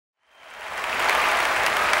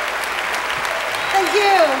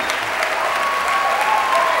you.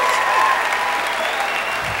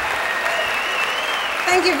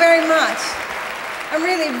 Thank you very much. I'm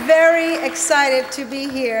really very excited to be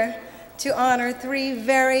here to honor three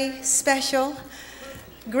very special,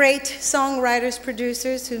 great songwriters,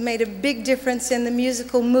 producers who made a big difference in the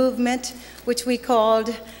musical movement, which we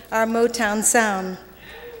called our Motown sound.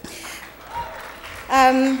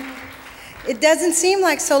 It doesn't seem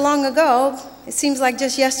like so long ago. It seems like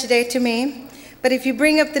just yesterday to me. But if you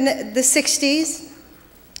bring up the 60s,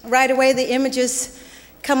 right away the images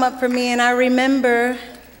come up for me, and I remember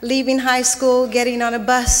leaving high school, getting on a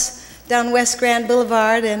bus down West Grand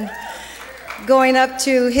Boulevard and going up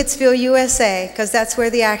to Hitsville, USA, because that's where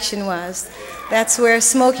the action was. That's where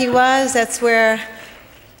Smokey was, that's where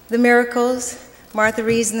the Miracles, Martha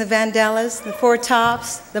Reeves and the Vandellas, the Four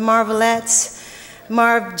Tops, the Marvelettes,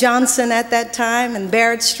 Marv Johnson at that time, and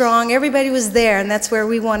Barrett Strong, everybody was there, and that's where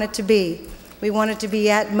we wanted to be. We wanted to be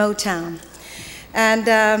at Motown. And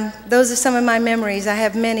those are some of my memories. I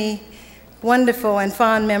have many wonderful and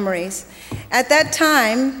fond memories. At that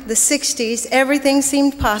time, the 60s, everything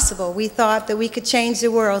seemed possible. We thought that we could change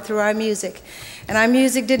the world through our music. And our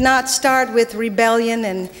music did not start with rebellion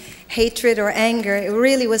and hatred or anger. It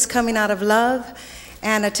really was coming out of love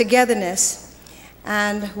and a togetherness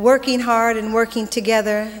and working hard and working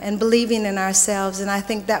together and believing in ourselves. And I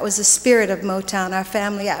think that was the spirit of Motown, our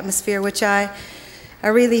family atmosphere, which I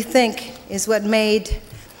really think is what made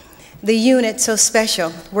the unit so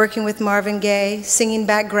special, working with Marvin Gaye, singing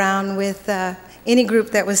background with any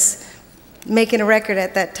group that was making a record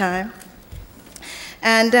at that time.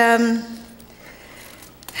 And,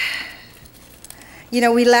 you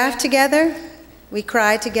know, we laughed together, we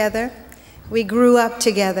cried together, we grew up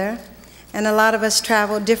together, and a lot of us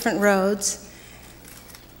traveled different roads.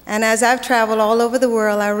 And as I've traveled all over the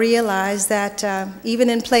world, I realized that even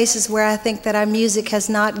in places where I think that our music has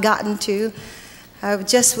not gotten to, I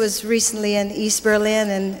just was recently in East Berlin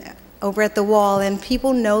and over at the Wall, and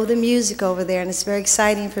people know the music over there, and it's very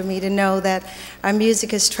exciting for me to know that our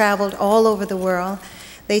music has traveled all over the world.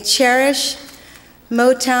 They cherish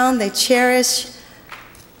Motown, they cherish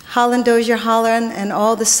Holland, Dozier, Holland, and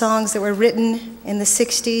all the songs that were written in the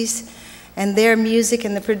 60s, and their music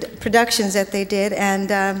and the productions that they did,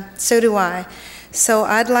 and so do I. So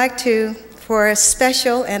I'd like to, for a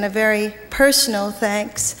special and a very personal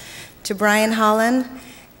thanks to Brian Holland,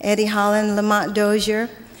 Eddie Holland, Lamont Dozier.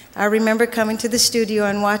 I remember coming to the studio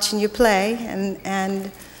and watching you play,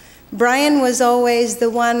 and Brian was always the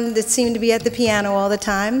one that seemed to be at the piano all the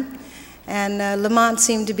time, and Lamont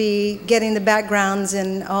seemed to be getting the backgrounds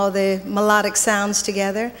and all the melodic sounds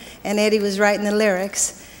together, and Eddie was writing the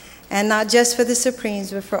lyrics. And not just for the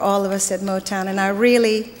Supremes, but for all of us at Motown. And I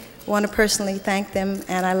really want to personally thank them,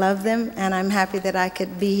 and I love them, and I'm happy that I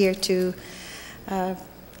could be here to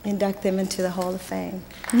induct them into the Hall of Fame.